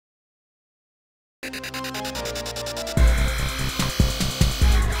Welcome,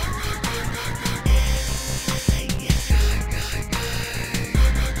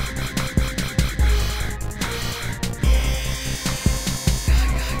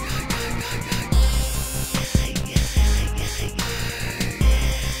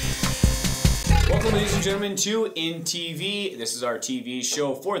 ladies and gentlemen, to INTV. This is our TV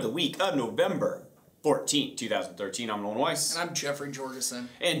show for the week of November 14th, 2013. I'm Nolan Weiss. And I'm Jeffrey Jorgensen.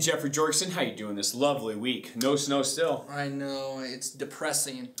 And Jeffrey Jorgensen, how you doing this lovely week? No snow still. I know, it's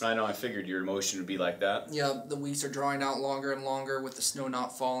depressing. I know, I figured your emotion would be like that. Yeah, the weeks are drawing out longer and longer with the snow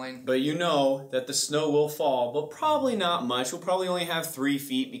not falling. But you know that the snow will fall, but probably not much. We'll probably only have 3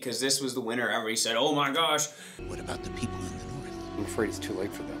 feet because this was the winter. Everybody said, oh my gosh. What about the people in the north? I'm afraid it's too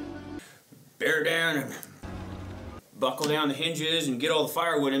late for them. Bear down and buckle down the hinges and get all the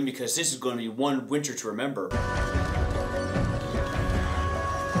firewood in because this is going to be one winter to remember.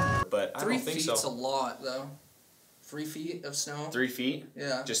 But I don't think so. 3 feet's a lot, though. 3 feet of snow. 3 feet?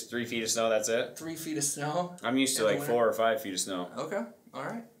 Yeah. Just 3 feet of snow, that's it? 3 feet of snow. I'm used to like 4 or 5 feet of snow. Okay,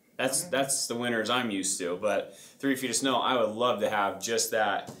 alright. That's the winters I'm used to, but 3 feet of snow, I would love to have just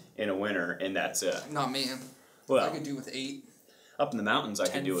that in a winter, and that's it. Not me. Well, I could do with 8. Up in the mountains I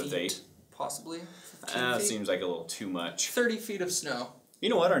could do with 10 8. feet, possibly. 15 That feet. seems like a little too much. 30 feet of snow. You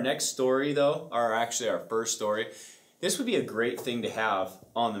know what? Our next story, though, or actually our first story, this would be a great thing to have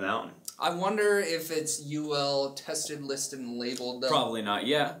on the mountain. I wonder if it's UL tested, listed, and labeled, though. Probably not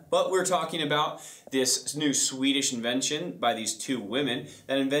yet. But we're talking about this new Swedish invention by these 2 women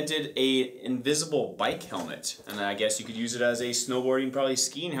that invented a invisible bike helmet. And I guess you could use it as a snowboarding, probably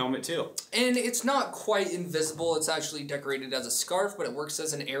skiing helmet too. And it's not quite invisible. It's actually decorated as a scarf, but it works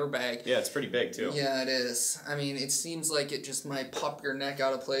as an airbag. Yeah, it's pretty big too. Yeah, it is. I mean, it seems like it just might pop your neck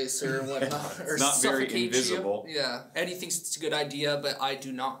out of place or whatnot, or not very suffocate invisible. you. Yeah, Eddie thinks it's a good idea, but I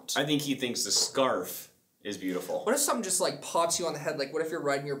do not. I think he thinks the scarf is beautiful. What if something just like pops you on the head? Like, what if you're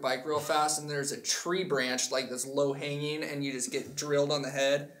riding your bike real fast and there's a tree branch like that's low hanging and you just get drilled on the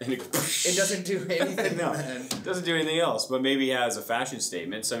head? And it doesn't do anything. No, it doesn't do anything else. But maybe he has a fashion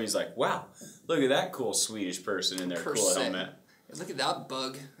statement. Somebody's like, wow, look at that cool Swedish person in their cool helmet. Look at that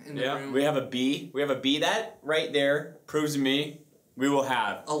bug in the room. We have a bee. We have a bee. That right there proves to me we will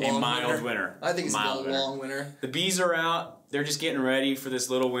have a mild winter. I think it's a long winter. The bees are out. They're just getting ready for this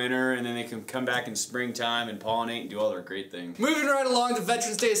little winter, and then they can come back in springtime and pollinate and do all their great things. Moving right along, the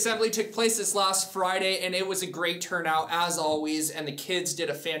Veterans Day Assembly took place this last Friday, and it was a great turnout, as always, and the kids did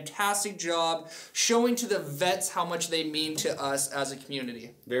a fantastic job showing to the vets how much they mean to us as a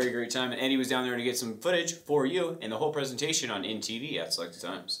community. Very great time, and Eddie was down there to get some footage for you, and the whole presentation on INTV at Selected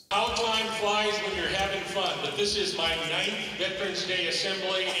Times. How time flies when you're having fun, but this is my 9th Veterans Day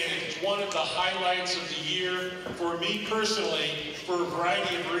Assembly, and it's one of the highlights of the year for me personally, for a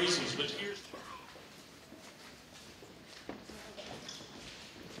variety of reasons, but here's...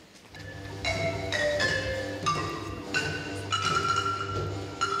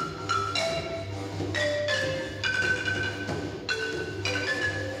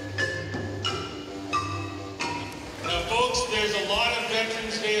 Now folks, there's a lot of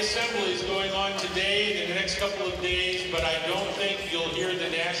Veterans Day assemblies going on today and in the next couple of days, but I don't think you'll hear the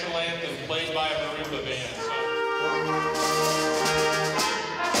national anthem played by a marimba band.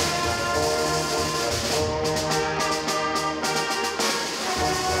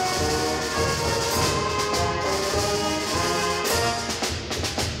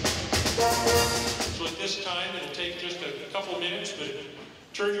 So at this time, it'll take just a couple minutes, but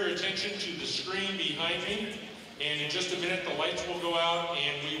turn your attention to the screen behind me. And in just a minute, the lights will go out,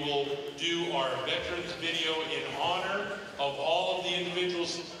 and we will do our veterans video in honor of all of the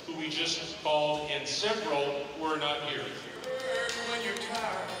individuals who we just called, and several who are not here. When you're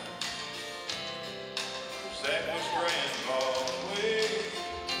tired, that was Grandpa's way.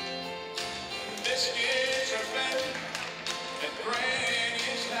 The biscuits are better at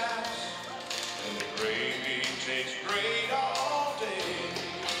Granny's house, and the gravy tastes great all day.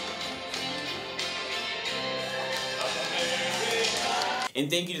 And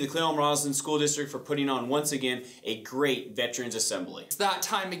thank you to the Cle Elum-Roslyn School District for putting on, once again, a great Veterans Assembly. It's that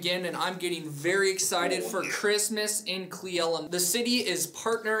time again, and I'm getting very excited for Christmas in Cle Elum. The city is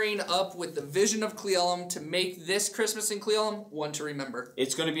partnering up with the Vision of Cle Elum to make this Christmas in Cle Elum one to remember.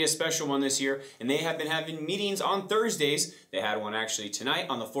 It's going to be a special one this year, and they have been having meetings on Thursdays. They had one actually tonight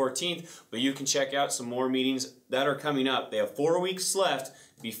on the 14th, but you can check out some more meetings that are coming up. They have 4 weeks left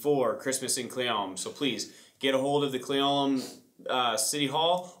before Christmas in Cle Elum, so please get a hold of the Cle Elum City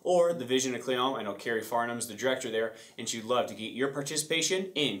Hall or the Vision of Cleon. I know Carrie Farnham's the director there, and she'd love to get your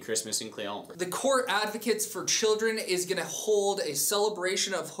participation in Christmas in Cleon. The Court Advocates for Children is going to hold a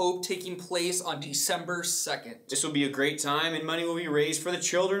celebration of hope taking place on December 2nd. This will be a great time, and money will be raised for the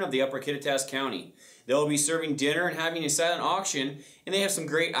children of the Upper Kittitas County. They'll be serving dinner and having a silent auction, and they have some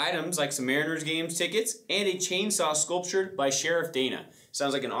great items like some Mariners games tickets and a chainsaw sculptured by Sheriff Dana.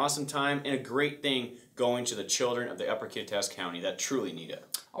 Sounds like an awesome time and a great thing going to the children of the Upper Kittitas County that truly need it.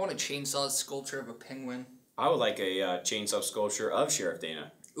 I want a chainsaw sculpture of a penguin. I would like a chainsaw sculpture of Sheriff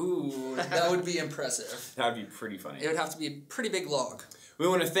Dana. Ooh, that would be impressive. That would be pretty funny. It would have to be a pretty big log. We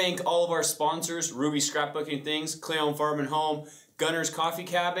want to thank all of our sponsors, Ruby Scrapbooking Things, Cleon Farm and Home, Gunner's Coffee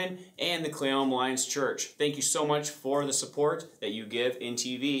Cabin, and the Cleon Lions Church. Thank you so much for the support that you give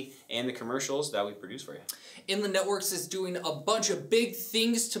INTV and the commercials that we produce for you. Inland Networks is doing a bunch of big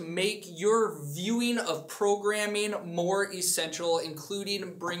things to make your viewing of programming more essential,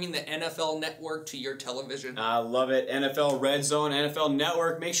 including bringing the NFL Network to your television. I love it. NFL Red Zone, NFL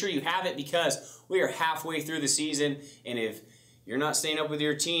Network. Make sure you have it because we are halfway through the season, and if you're not staying up with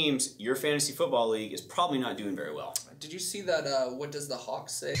your teams, your fantasy football league is probably not doing very well. Did you see that, What Does the Hawk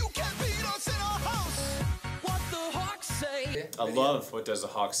Say? You can't beat us in our house. What the Hawk say? I love What Does the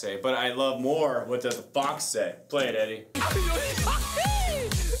Hawk Say, but I love more What Does the Fox Say. Play it, Eddie.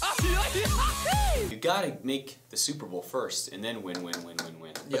 You gotta make the Super Bowl first and then win.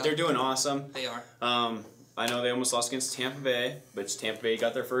 But Yeah. they're doing awesome. They are. I know they almost lost against Tampa Bay, but Tampa Bay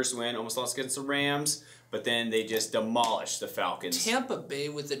got their first win. Almost lost against the Rams, but then they just demolished the Falcons. Tampa Bay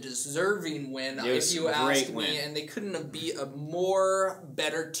with a deserving win, It was if you a ask great me, win. and they couldn't have beat a more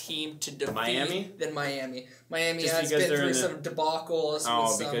better team to defeat Miami? than Miami. Miami Just has because been they're through in the- some debacles. Oh,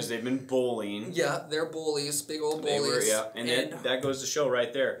 with some, because they've been bullying. yeah, they're bullies, big old They bullies. were, yeah, and that goes to show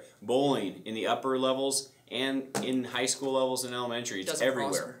right there. Bowling in the upper levels and in high school levels and elementary, it's Doesn't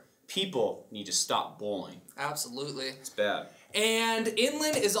everywhere. prosper. People need to stop bowling. Absolutely. It's bad. And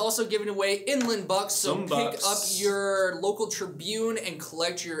Inland is also giving away Inland Bucks, so Some pick bucks. up your local Tribune and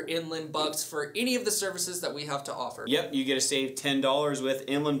collect your Inland Bucks for any of the services that we have to offer. Yep, you get to save $10 with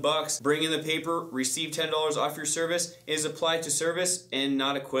Inland Bucks. Bring in the paper, receive $10 off your service. It is applied to service and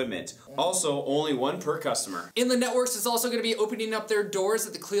not equipment. Also, only one per customer. Inland Networks is also going to be opening up their doors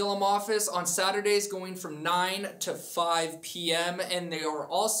at the Cleveland office on Saturdays going from 9 to 5 p.m. And they are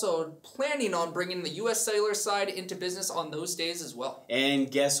also planning on bringing the U.S. Cellular side into business on those days as well. And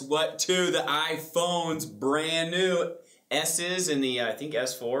guess what, too? The iPhone's brand new. S's and the, I think,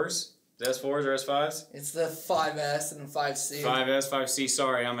 S4s. S4s or S5s? It's the 5S and 5C. 5S, 5C,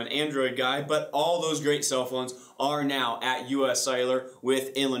 sorry, I'm an Android guy, but all those great cell phones are now at US Cellular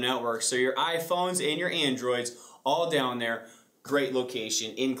with Inland Networks. So your iPhones and your Androids all down there. Great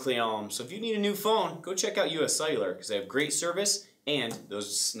location in Cleon. So if you need a new phone, go check out US Cellular because they have great service and those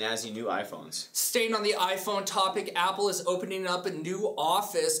snazzy new iPhones. Staying on the iPhone topic, Apple is opening up a new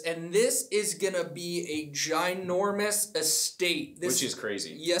office, and this is going to be a ginormous estate. Which is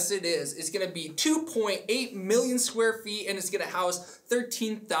crazy. Yes, it is. It's going to be 2.8 million square feet, and it's going to house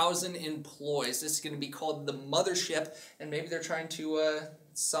 13,000 employees. This is going to be called the Mothership, and maybe they're trying to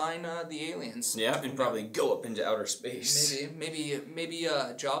sign the aliens. Yeah, and probably go up into outer space. Maybe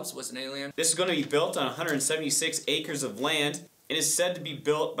Jobs was an alien. This is going to be built on 176 acres of land. It is said to be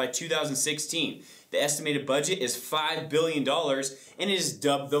built by 2016. The estimated budget is $5 billion, and it is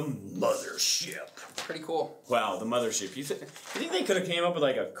dubbed the Mothership. Pretty cool. Wow, the Mothership. You think they could have came up with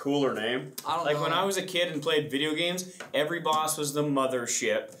like a cooler name? I don't like know. when I was a kid and played video games, every boss was the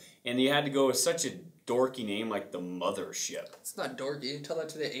Mothership, and you had to go with such a dorky name like the Mothership. It's not dorky. Tell that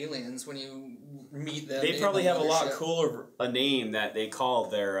to the aliens when you meet them. They in probably the have a lot Mothership. cooler a name that they call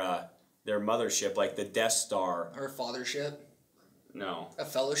their mothership, like the Death Star. Or a fathership. No. A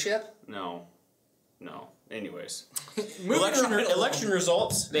fellowship. No. Anyways. Moving right along. Election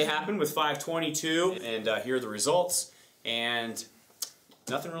results, they happened with 522, and here are the results, and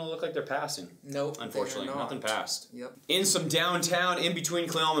nothing really looked like they're passing. Nope. Unfortunately, they are not. nothing passed. Yep. In some downtown, in between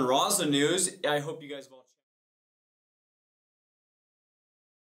Cleon and Roslyn news, I hope you guys have all